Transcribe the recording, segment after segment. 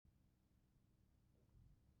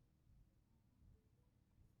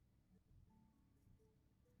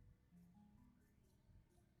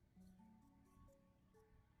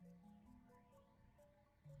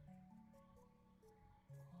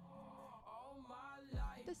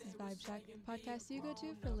Vibe Check, the podcast you go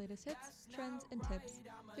to for the latest hits, trends, and tips.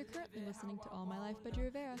 You're currently listening to All My Life by Drew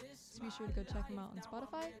Rivera, so be sure to go check them out on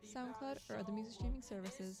Spotify, SoundCloud, or other music streaming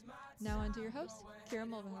services. Now on to your host, Kira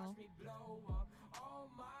Mulvihill.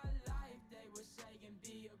 They were saying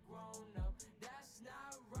be a grown up. That's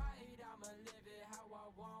not right. I'ma live it how I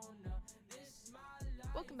wanna. This my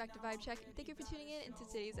life. Welcome back to Vibe Check, and thank you for tuning in into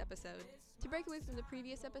today's episode. To break away from the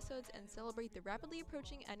previous episodes and celebrate the rapidly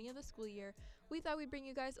approaching ending of the school year, we thought we'd bring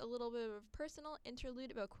you guys a little bit of a personal interlude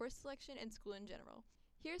about course selection and school in general.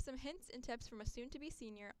 Here are some hints and tips from a soon-to-be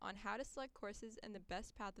senior on how to select courses and the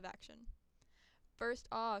best path of action. First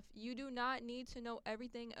off, you do not need to know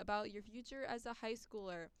everything about your future as a high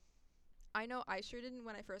schooler. I know I sure didn't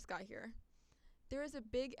when I first got here. There is a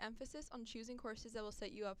big emphasis on choosing courses that will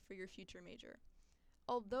set you up for your future major.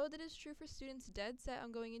 Although that is true for students dead set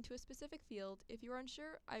on going into a specific field, if you are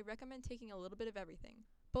unsure, I recommend taking a little bit of everything,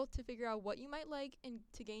 both to figure out what you might like and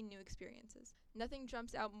to gain new experiences. Nothing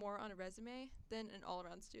jumps out more on a resume than an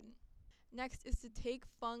all-around student. Next is to take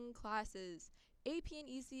fun classes. AP and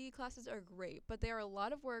ECE classes are great, but they are a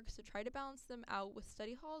lot of work, so try to balance them out with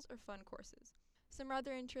study halls or fun courses. Some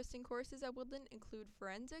rather interesting courses at Woodland include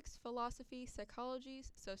forensics, philosophy, psychology,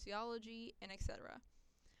 sociology, and etc.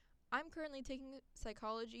 I'm currently taking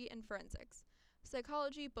psychology and forensics.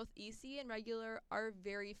 Psychology, both EC and regular, are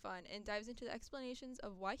very fun and dives into the explanations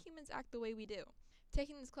of why humans act the way we do.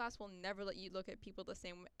 Taking this class will never let you look at people the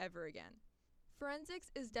same ever again.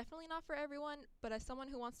 Forensics is definitely not for everyone, but as someone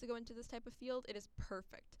who wants to go into this type of field, it is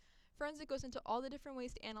perfect. Forensic goes into all the different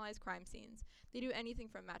ways to analyze crime scenes. They do anything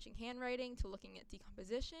from matching handwriting to looking at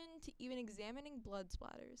decomposition to even examining blood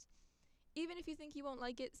splatters. Even if you think you won't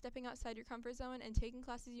like it, stepping outside your comfort zone and taking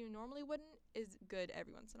classes you normally wouldn't is good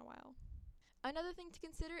every once in a while. Another thing to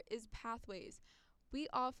consider is pathways. We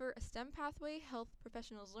offer a STEM pathway, health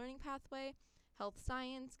professionals learning pathway, health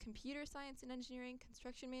science, computer science and engineering,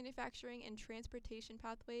 construction manufacturing, and transportation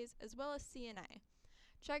pathways, as well as CNA.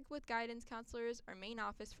 Check with guidance counselors or main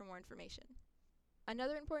office for more information.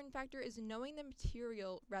 Another important factor is knowing the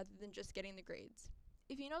material rather than just getting the grades.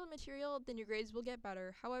 If you know the material, then your grades will get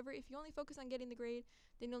better. However, if you only focus on getting the grade,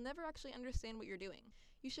 then you'll never actually understand what you're doing.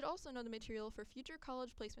 You should also know the material for future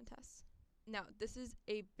college placement tests. Now, this is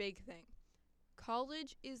a big thing.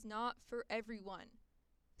 College is not for everyone.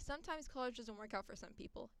 Sometimes college doesn't work out for some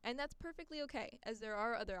people, and that's perfectly okay, as there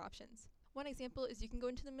are other options. One example is you can go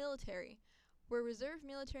into the military, where reserve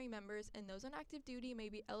military members and those on active duty may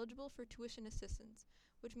be eligible for tuition assistance,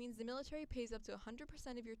 which means the military pays up to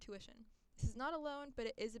 100% of your tuition. This is not a loan, but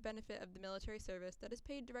it is a benefit of the military service that is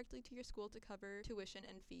paid directly to your school to cover tuition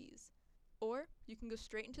and fees. Or you can go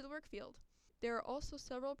straight into the work field. There are also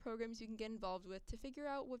several programs you can get involved with to figure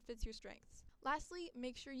out what fits your strengths. Lastly,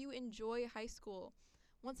 make sure you enjoy high school.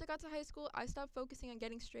 Once I got to high school, I stopped focusing on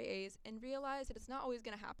getting straight A's and realized that it's not always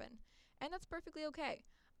going to happen. And that's perfectly okay.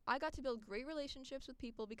 I got to build great relationships with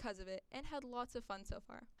people because of it and had lots of fun so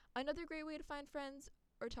far. Another great way to find friends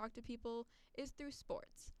or talk to people is through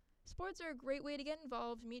sports. Sports are a great way to get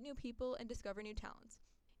involved, meet new people, and discover new talents.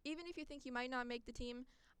 Even if you think you might not make the team,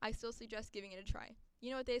 I still suggest giving it a try.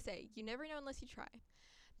 You know what they say, you never know unless you try.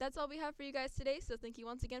 That's all we have for you guys today, so thank you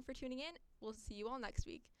once again for tuning in. We'll see you all next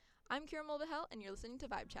week. I'm Kira Mulvihill, and you're listening to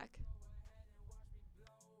Vibe Check.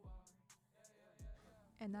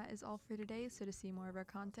 And that is all for today, so to see more of our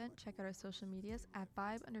content, check out our social medias at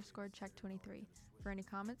vibe_check23. For any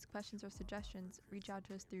comments, questions, or suggestions, reach out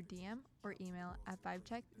to us through DM or email at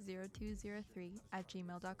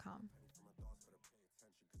vibecheck0203@gmail.com.